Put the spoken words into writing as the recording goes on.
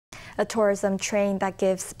A tourism train that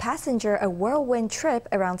gives passenger a whirlwind trip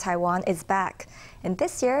around Taiwan is back, and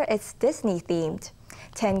this year it's Disney-themed.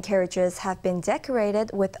 10 carriages have been decorated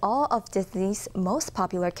with all of Disney's most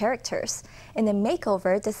popular characters in a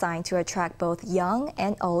makeover designed to attract both young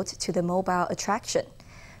and old to the mobile attraction.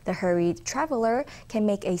 The hurried traveler can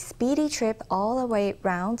make a speedy trip all the way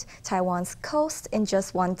around Taiwan's coast in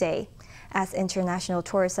just one day. As international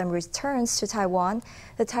tourism returns to Taiwan,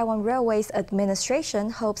 the Taiwan Railways Administration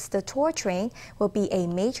hopes the tour train will be a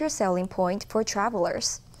major selling point for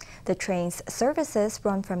travelers. The train's services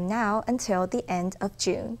run from now until the end of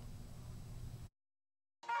June.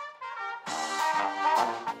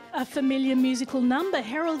 A familiar musical number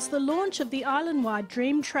heralds the launch of the island-wide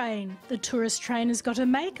Dream Train. The tourist train has got a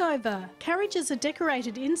makeover. Carriages are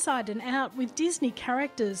decorated inside and out with Disney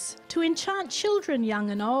characters to enchant children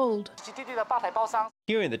young and old.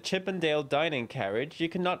 Here in the Chippendale dining carriage, you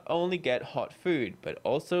can not only get hot food, but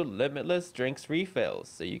also limitless drinks refills,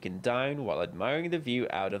 so you can dine while admiring the view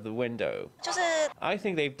out of the window. I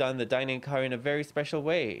think they've done the dining car in a very special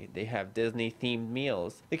way. They have Disney-themed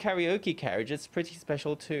meals. The karaoke carriage is pretty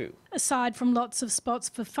special too. Aside from lots of spots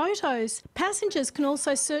for photos, passengers can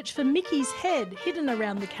also search for Mickey's head hidden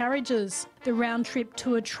around the carriages. The round-trip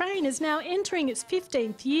tour train is now entering its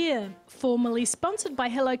 15th year. Formerly sponsored by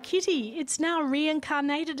Hello Kitty, it's now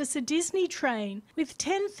reincarnated as a Disney train with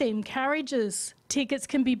 10 themed carriages. Tickets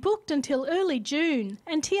can be booked until early June,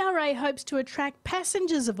 and TRA hopes to attract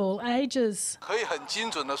passengers of all ages.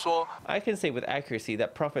 I can say with accuracy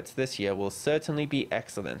that profits this year will certainly be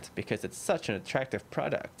excellent because it's such an attractive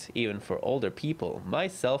product, even for older people,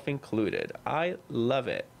 myself included. I love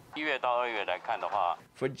it.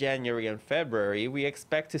 For January and February, we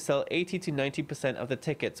expect to sell 80 to 90% of the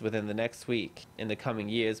tickets within the next week. In the coming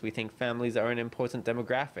years, we think families are an important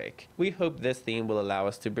demographic. We hope this theme will allow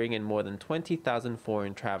us to bring in more than 20,000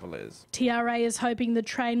 foreign travelers. TRA is hoping the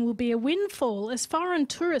train will be a windfall as foreign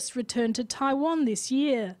tourists return to Taiwan this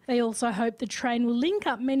year. They also hope the train will link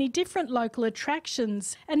up many different local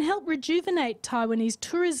attractions and help rejuvenate Taiwanese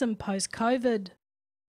tourism post-COVID.